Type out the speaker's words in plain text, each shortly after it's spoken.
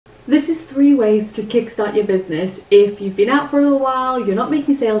This is 3 ways to kickstart your business if you've been out for a little while, you're not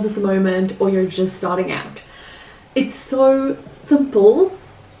making sales at the moment, or you're just starting out. It's so simple,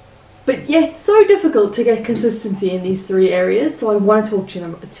 but yet so difficult to get consistency in these 3 areas, so I want to talk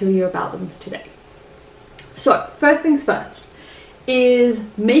to you about them today. So, first things first is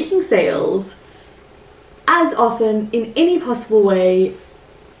making sales as often in any possible way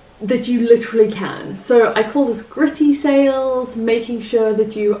that you literally can. So I call this gritty sales, making sure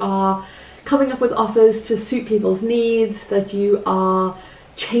that you are coming up with offers to suit people's needs, that you are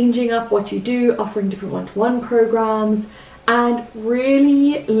changing up what you do, offering different one-to-one programs, and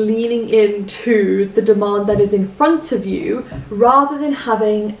really leaning into the demand that is in front of you rather than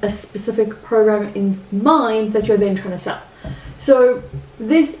having a specific program in mind that you're then trying to sell. So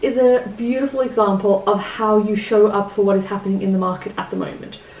this is a beautiful example of how you show up for what is happening in the market at the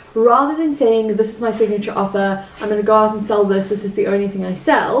moment. Rather than saying, this is my signature offer, I'm going to go out and sell this, this is the only thing I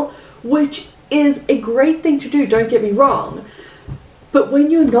sell, which is a great thing to do, don't get me wrong. But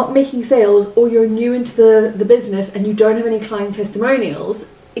when you're not making sales or you're new into the business and you don't have any client testimonials,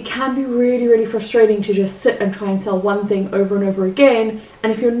 it can be really, really frustrating to just sit and try and sell one thing over and over again.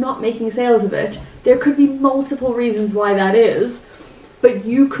 And if you're not making sales of it, there could be multiple reasons why that is, but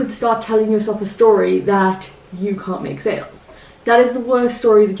you could start telling yourself a story that you can't make sales. That is the worst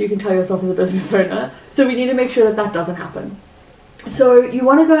story that you can tell yourself as a business owner. So we need to make sure that that doesn't happen. So you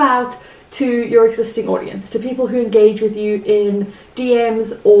want to go out to your existing audience, to people who engage with you in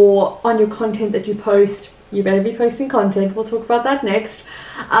DMs or on your content that you post. You better be posting content, we'll talk about that next.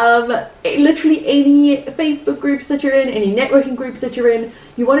 Literally any Facebook groups that you're in, any networking groups that you're in,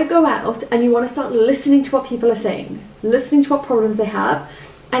 you want to go out and you want to start listening to what people are saying, listening to what problems they have,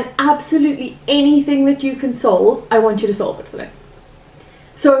 and absolutely anything that you can solve, I want you to solve it for them.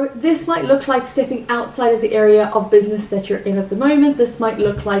 So this might look like stepping outside of the area of business that you're in at the moment. This might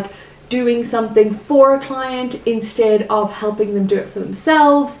look like doing something for a client instead of helping them do it for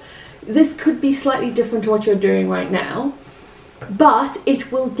themselves. This could be slightly different to what you're doing right now, but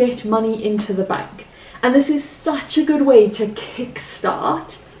it will get money into the bank. And this is such a good way to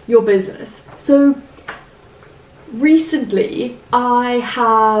kickstart your business. So recently I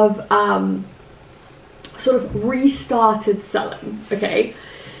have sort of restarted selling, okay?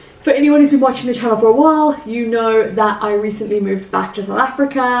 For anyone who's been watching the channel for a while, you know that I recently moved back to South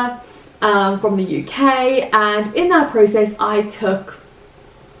Africa from the UK, and in that process I took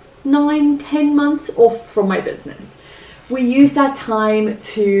 9-10 months off from my business. We used that time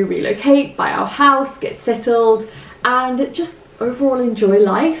to relocate, buy our house, get settled, and just overall enjoy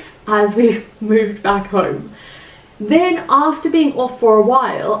life as we've moved back home. Then after being off for a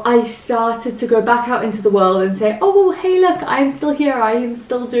while, I started to go back out into the world and say, oh, well, hey, look, I'm still here. I am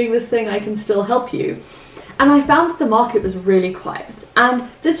still doing this thing. I can still help you. And I found that the market was really quiet. And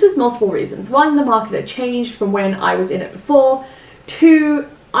this was multiple reasons. 1, the market had changed from when I was in it before. 2,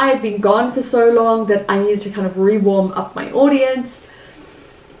 I had been gone for so long that I needed to kind of re-warm up my audience.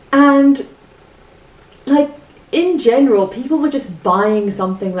 And like in general, people were just buying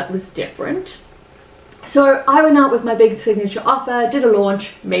something that was different. So I went out with my big signature offer, did a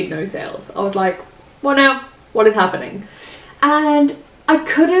launch, made no sales. I was like, what now? What is happening? And I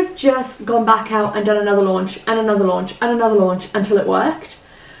could have just gone back out and done another launch and another launch and another launch until it worked.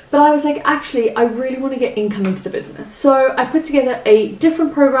 But I was like, actually, I really want to get income into the business. So I put together a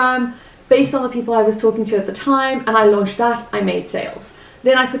different program based on the people I was talking to at the time, and I launched that, I made sales.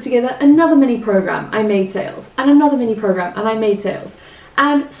 Then I put together another mini program, I made sales, and another mini program, and I made sales.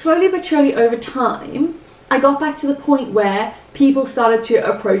 And slowly but surely over time, I got back to the point where people started to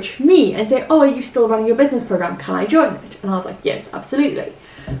approach me and say, oh, are you still running your business program? Can I join it? And I was like, yes, absolutely.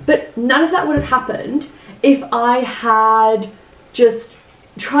 But none of that would have happened if I had just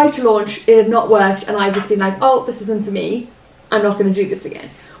tried to launch, it had not worked, and I'd just been like, oh, this isn't for me, I'm not going to do this again.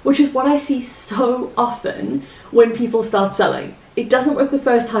 Which is what I see so often when people start selling. It doesn't work the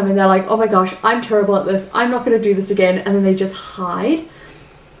first time and they're like, oh my gosh, I'm terrible at this, I'm not going to do this again, and then they just hide.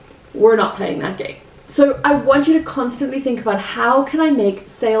 We're not playing that game. So I want you to constantly think about, how can I make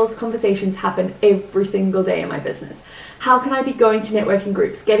sales conversations happen every single day in my business? How can I be going to networking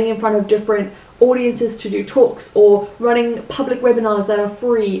groups, getting in front of different audiences to do talks, or running public webinars that are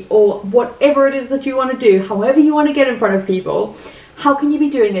free, or whatever it is that you want to do, however you want to get in front of people? How can you be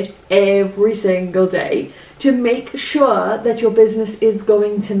doing it every single day to make sure that your business is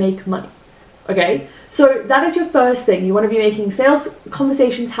going to make money? Okay, so that is your first thing. You want to be making sales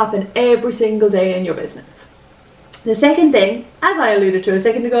conversations happen every single day in your business. The second thing, as I alluded to a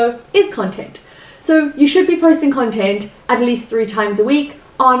second ago, is content. So you should be posting content at least 3 times a week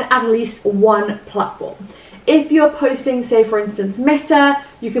on at least one platform. If you're posting, say for instance, Meta,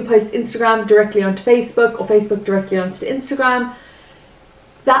 you can post Instagram directly onto Facebook or Facebook directly onto Instagram.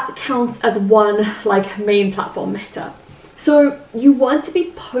 That counts as one like main platform, Meta. So you want to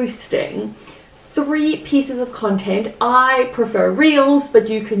be posting 3 pieces of content. I prefer reels, but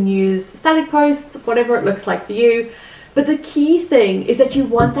you can use static posts, whatever it looks like for you. But the key thing is that you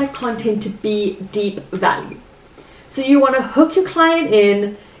want that content to be deep value. So you want to hook your client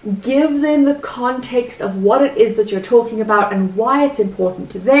in, give them the context of what it is that you're talking about and why it's important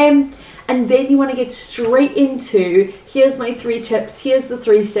to them. And then you want to get straight into, here's my 3 tips, here's the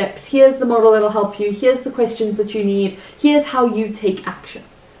 3 steps, here's the model that'll help you, here's the questions that you need, here's how you take action.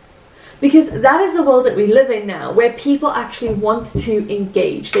 Because that is the world that we live in now, where people actually want to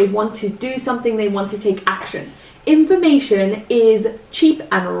engage. They want to do something, they want to take action. Information is cheap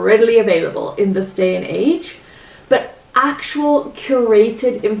and readily available in this day and age, but actual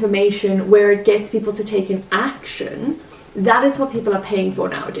curated information where it gets people to take an action, that is what people are paying for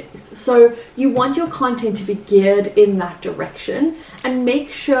nowadays. So you want your content to be geared in that direction, and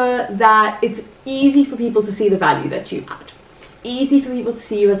make sure that it's easy for people to see the value that you add. Easy for people to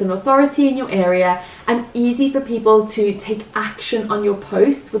see you as an authority in your area, and easy for people to take action on your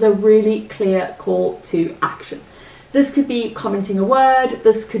posts with a really clear call to action. This could be commenting a word,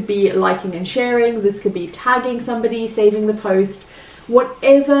 this could be liking and sharing, this could be tagging somebody, saving the post.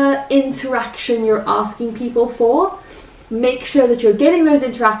 Whatever interaction you're asking people for, make sure that you're getting those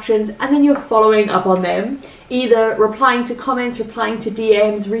interactions and then you're following up on them, either replying to comments, replying to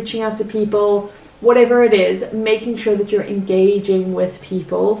DMs, reaching out to people, whatever it is, making sure that you're engaging with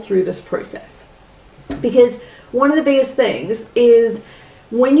people through this process. Because one of the biggest things is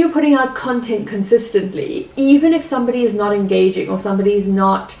when you're putting out content consistently, even if somebody is not engaging or somebody's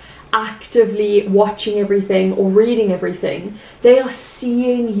not actively watching everything or reading everything, they are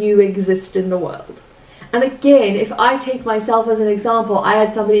seeing you exist in the world. And again, if I take myself as an example, I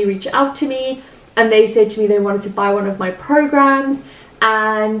had somebody reach out to me and they said to me they wanted to buy one of my programs,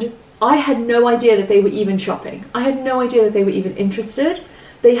 and I had no idea that they were even shopping. I had no idea that they were even interested.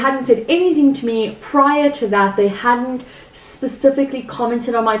 They hadn't said anything to me prior to that. They hadn't specifically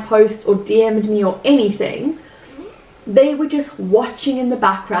commented on my posts or DM'd me or anything. They were just watching in the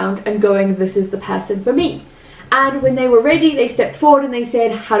background and going, this is the person for me. And when they were ready, they stepped forward and they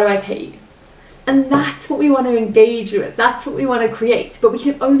said, how do I pay you? And that's what we want to engage with. That's what we want to create. But we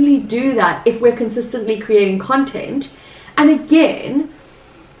can only do that if we're consistently creating content. And again,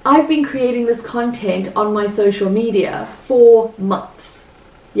 I've been creating this content on my social media for months,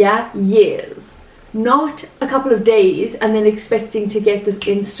 yeah, years. Not a couple of days and then expecting to get this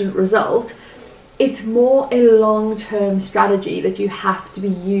instant result. It's more a long-term strategy that you have to be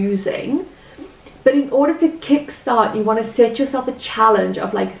using. But in order to kickstart, you want to set yourself a challenge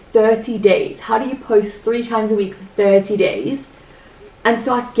of like 30 days. How do you post 3 times a week for 30 days? And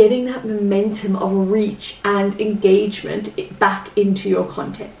start getting that momentum of reach and engagement back into your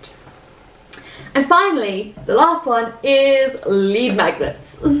content. And finally, the last one is lead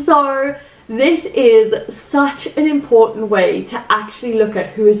magnets. So this is such an important way to actually look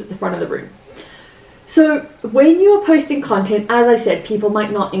at who is at the front of the room. So when you are posting content, as I said, people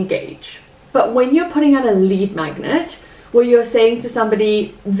might not engage. But when you're putting out a lead magnet, where you're saying to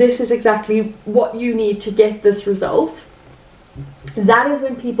somebody, this is exactly what you need to get this result, that is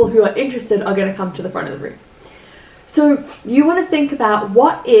when people who are interested are going to come to the front of the room. So you want to think about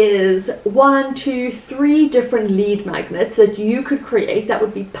what is 1, 2, 3 different lead magnets that you could create that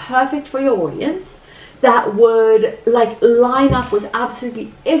would be perfect for your audience, that would like line up with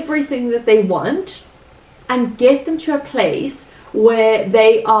absolutely everything that they want, and get them to a place where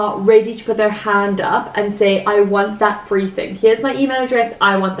they are ready to put their hand up and say, I want that free thing. Here's my email address,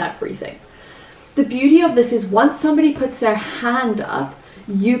 I want that free thing. The beauty of this is once somebody puts their hand up,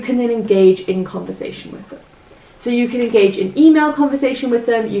 you can then engage in conversation with them. So you can engage in email conversation with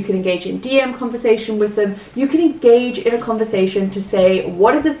them, you can engage in DM conversation with them, you can engage in a conversation to say,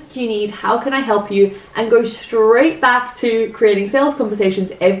 what is it that you need, how can I help you, and go straight back to creating sales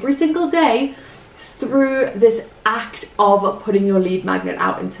conversations every single day through this act of putting your lead magnet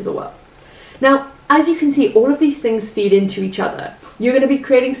out into the world. Now, as you can see, all of these things feed into each other. You're going to be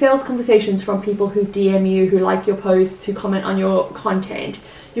creating sales conversations from people who DM you, who like your posts, who comment on your content.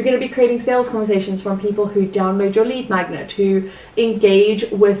 You're going to be creating sales conversations from people who download your lead magnet, who engage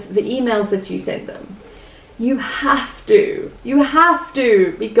with the emails that you send them. You have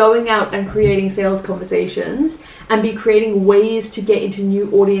to be going out and creating sales conversations and be creating ways to get into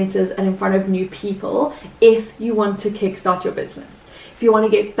new audiences and in front of new people if you want to kickstart your business. If you want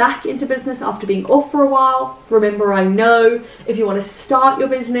to get back into business after being off for a while, remember I know. If you want to start your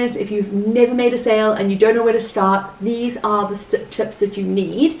business, if you've never made a sale and you don't know where to start, these are the tips that you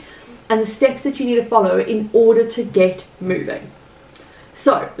need and the steps that you need to follow in order to get moving.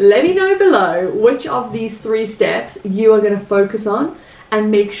 So let me know below which of these 3 steps you are going to focus on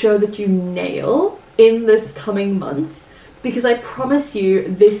and make sure that you nail in this coming month, because I promise you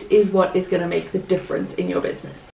this is what is going to make the difference in your business.